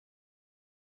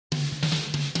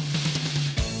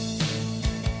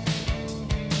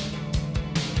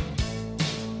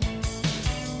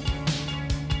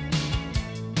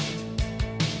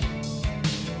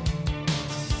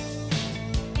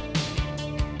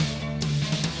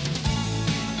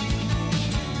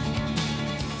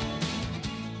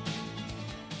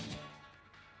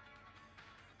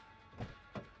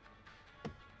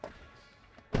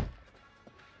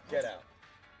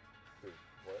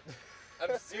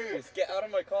serious. Get out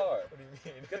of my car. What do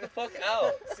you mean? Get the fuck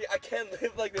out. See, I can't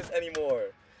live like this anymore.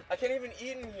 I can't even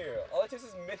eat in here. All it tastes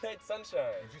is midnight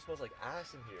sunshine. It just smells like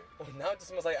ass in here. Well, now it just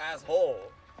smells like asshole.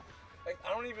 Like,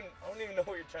 I don't even know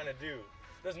what you're trying to do.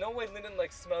 There's no way Lyndon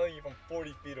likes smelling you from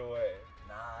 40 feet away.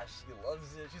 Nah, she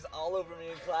loves it. She's all over me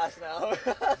in class now.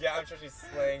 Yeah, I'm sure she's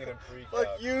slaying it in pre-calc.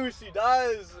 Fuck you, she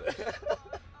does.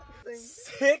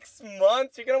 6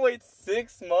 months? You're gonna wait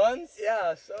 6 months?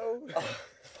 Yeah, so. Oh,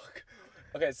 fuck.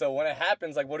 Okay, so when it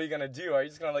happens, like, what are you gonna do? Are you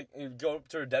just gonna, like, go up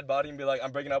to her dead body and be like,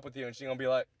 I'm breaking up with you, and she's gonna be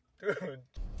like, Dude.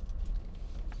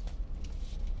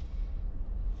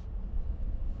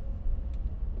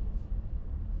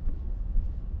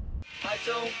 I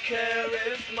don't care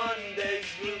if Monday's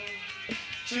blue,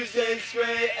 Tuesday's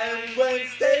gray, and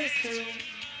Wednesday's too.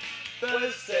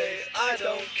 Thursday, I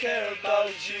don't care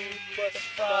about you, but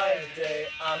Friday,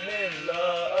 I'm in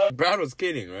love. Brad was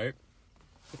kidding, right?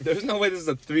 There's no way this is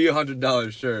a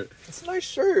 $300 shirt. It's a nice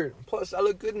shirt. Plus, I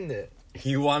look good in it.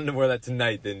 You wanted to wear that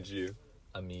tonight, didn't you?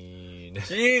 I mean,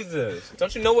 Jesus.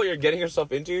 Don't you know what you're getting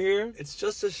yourself into here? it's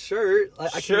just a shirt.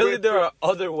 Surely there are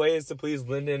other ways to please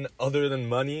Lyndon other than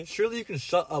money. Surely you can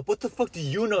shut up. What the fuck do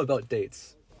you know about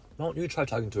dates? Why don't you try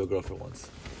talking to a girl for once?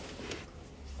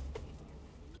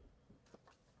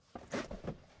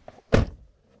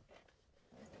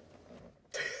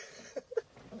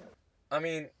 I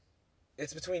mean,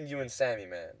 it's between you and Sammy,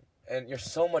 man. And you're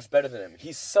so much better than him.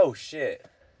 He's so shit.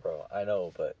 Bro, I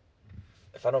know, but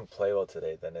if I don't play well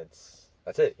today, then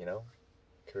that's it, you know?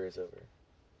 Career's over.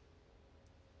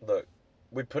 Look,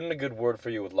 we put in a good word for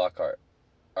you with Lockhart.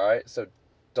 Alright? So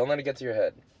don't let it get to your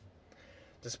head.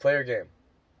 Just play your game.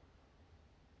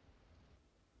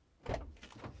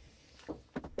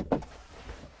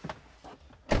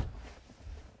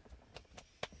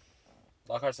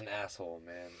 Lockhart's an asshole,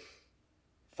 man.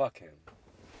 Fuck him.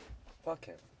 Fuck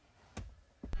him.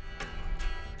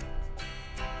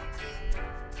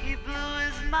 He blew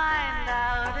his mind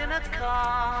out in a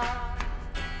car.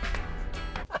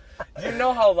 You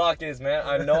know how Locke is, man.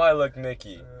 I know I look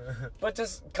Mickey. But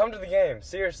just come to the game.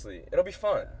 Seriously. It'll be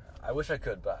fun. I wish I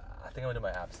could, but I think I'm gonna do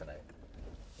my apps tonight.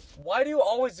 Why do you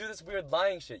always do this weird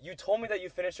lying shit? You told me that you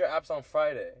finished your apps on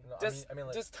Friday. No, Just, I mean,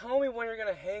 like, just tell me when you're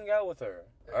gonna hang out with her.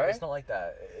 Alright? It's not like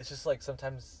that. It's just like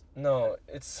sometimes. No,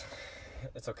 it's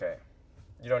okay.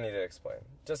 You don't need to explain.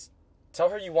 Just tell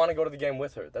her you want to go to the game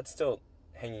with her. That's still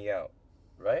hanging out,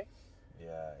 right?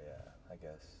 Yeah, I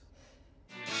guess.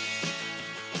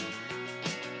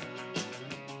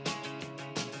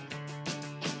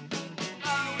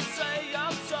 I would say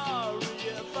I'm sorry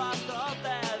if I thought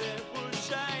that it would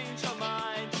change your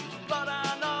mind. But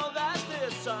I know that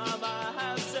this time I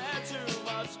have said too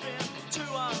much, been too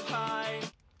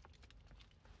unkind.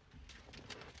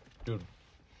 Dude,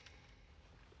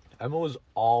 Emma was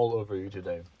all over you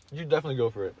today. You should definitely go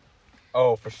for it.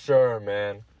 Oh, for sure,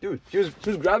 man. Dude, she was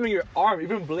grabbing your arm.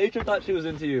 Even Blacher thought she was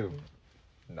into you.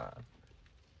 Nah.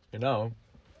 You know,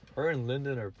 her and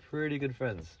Lyndon are pretty good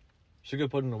friends. She could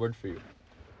put in a word for you.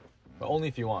 But only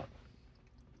if you want.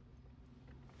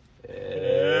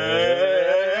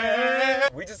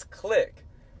 We just click.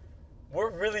 We're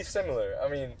really similar. I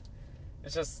mean,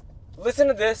 it's just, listen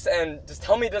to this and just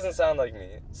tell me it doesn't sound like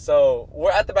me. So,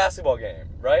 we're at the basketball game,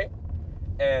 right?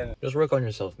 And... Just work on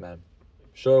yourself, man.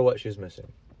 Show her what she's missing.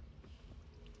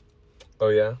 Oh,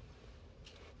 yeah?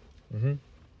 Mm-hmm.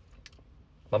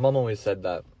 My mom always said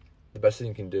that the best thing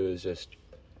you can do is just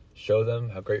show them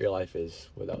how great your life is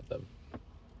without them.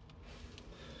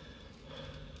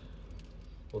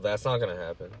 Well, that's not gonna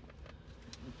happen.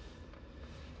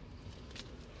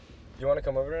 You wanna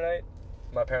come over tonight?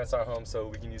 My parents aren't home, so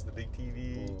we can use the big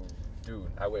TV. Ooh,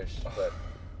 dude, I wish, but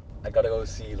I gotta go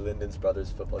see Lyndon's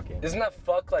brother's football game. Isn't that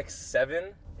fuck like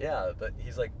 7? Yeah, but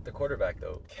he's like the quarterback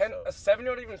though. Can so. a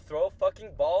 7-year-old even throw a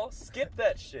fucking ball? Skip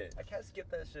that shit. I can't skip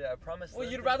that shit, I promise. Well,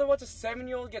 Lyndon. you'd rather watch a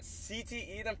 7-year-old get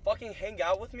CTE than fucking hang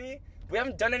out with me? We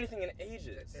haven't done anything in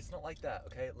ages. It's not like that,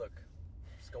 okay? Look,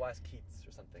 just go ask Keats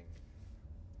or something.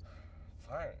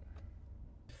 Fine.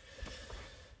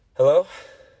 Hello?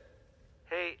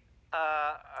 Hey,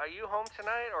 are you home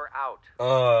tonight or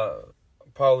out?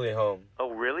 Probably home. Oh,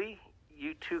 really?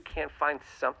 You two can't find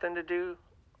something to do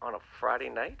on a Friday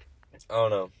night? I don't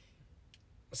know.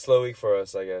 Slow week for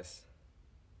us, I guess.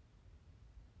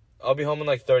 I'll be home in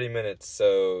like 30 minutes,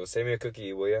 so save me a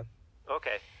cookie, will ya?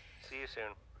 Okay, see you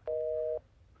soon.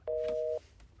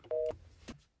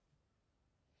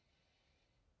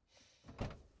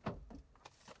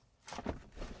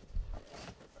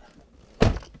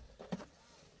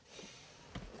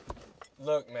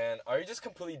 Look, man, are you just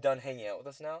completely done hanging out with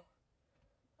us now?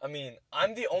 I mean,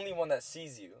 I'm the only one that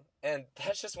sees you, and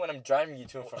that's just when I'm driving you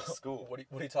to and from school. What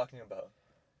are you talking about?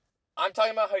 I'm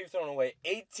talking about how you've thrown away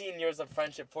 18 years of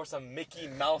friendship for some Mickey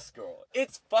Mouse girl.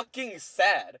 It's fucking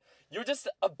sad. You're just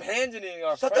abandoning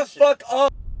our Shut friendship. the fuck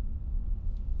up!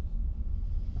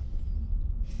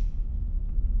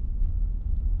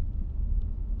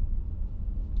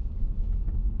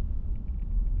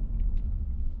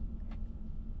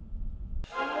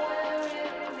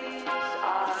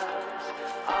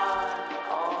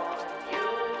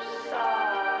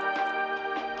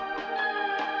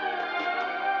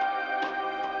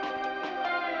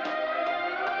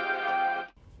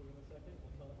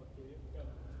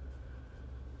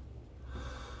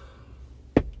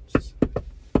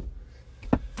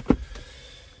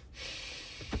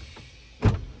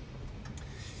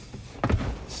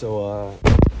 So,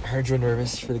 I heard you were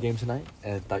nervous for the game tonight,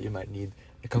 and thought you might need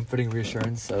the comforting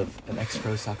reassurance of an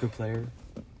ex-pro soccer player.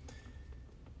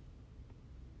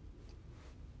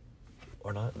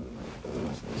 Or not?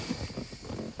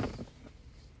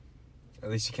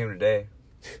 At least you came today.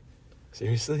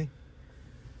 Seriously?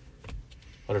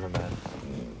 Whatever, man.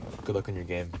 Good luck on your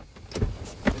game.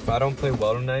 If I don't play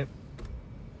well tonight,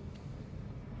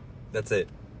 that's it.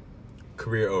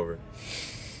 Career over.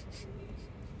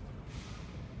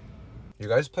 You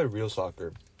guys play real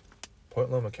soccer.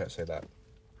 Point Loma can't say that.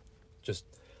 Just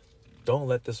don't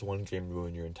let this one game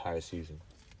ruin your entire season.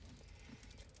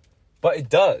 But it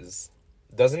does.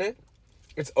 Doesn't it?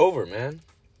 It's over, man.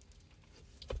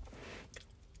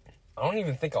 I don't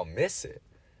even think I'll miss it.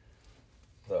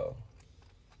 Though.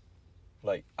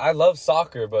 Like, I love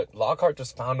soccer, but Lockhart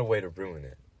just found a way to ruin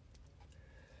it.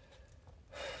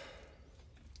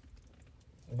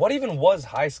 What even was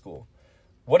high school?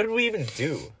 What did we even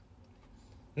do?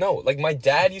 No, like, my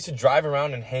dad used to drive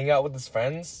around and hang out with his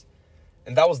friends,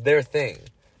 and that was their thing.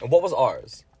 And what was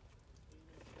ours?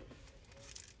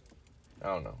 I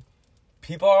don't know.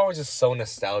 People are always just so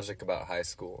nostalgic about high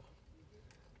school.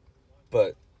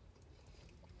 But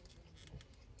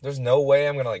there's no way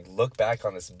I'm gonna, like, look back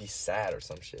on this and be sad or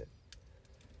some shit.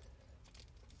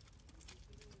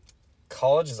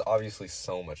 College is obviously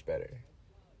so much better.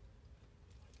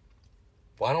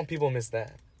 Why don't people miss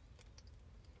that?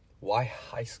 Why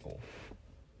high school?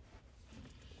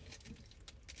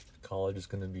 College is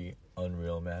gonna be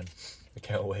unreal, man. I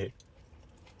can't wait.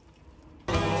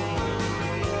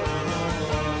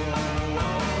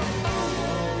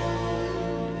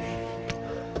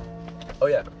 Oh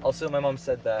yeah, also my mom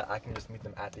said that I can just meet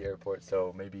them at the airport,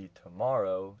 so maybe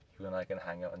tomorrow you and I can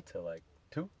hang out until like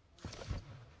 2?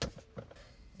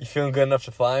 You feeling good enough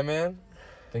to fly, man?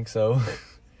 Think so.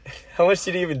 How much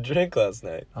did you even drink last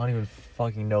night? I don't even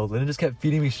fucking know. Linda just kept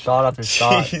feeding me shot after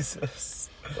shot. Jesus.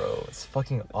 Bro, it's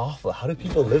fucking awful. How do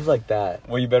people live like that?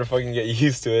 Well, you better fucking get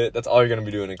used to it. That's all you're gonna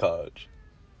be doing in college.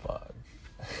 Fuck.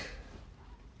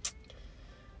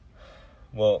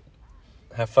 Well,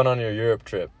 have fun on your Europe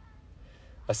trip.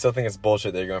 I still think it's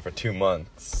bullshit that you're going for 2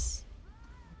 months.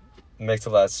 It makes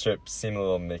the last trip seem a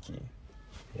little Mickey.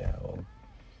 Yeah, well,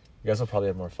 you guys will probably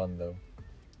have more fun though.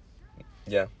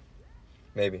 Yeah,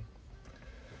 maybe.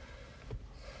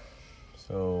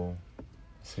 So,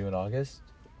 see you in August?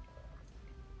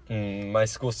 My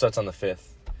school starts on the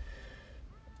 5th.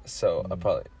 So I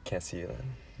probably can't see you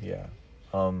then. Yeah.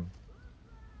 And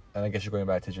I guess you're going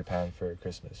back to Japan for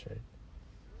Christmas, right?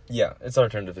 Yeah, it's our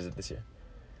turn to visit this year.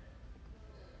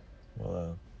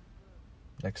 Well,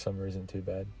 next summer isn't too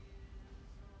bad.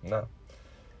 No.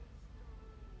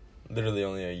 Literally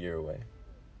only a year away.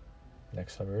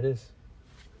 Next summer it is.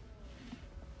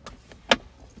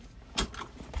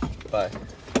 Bye.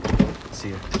 See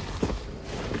you.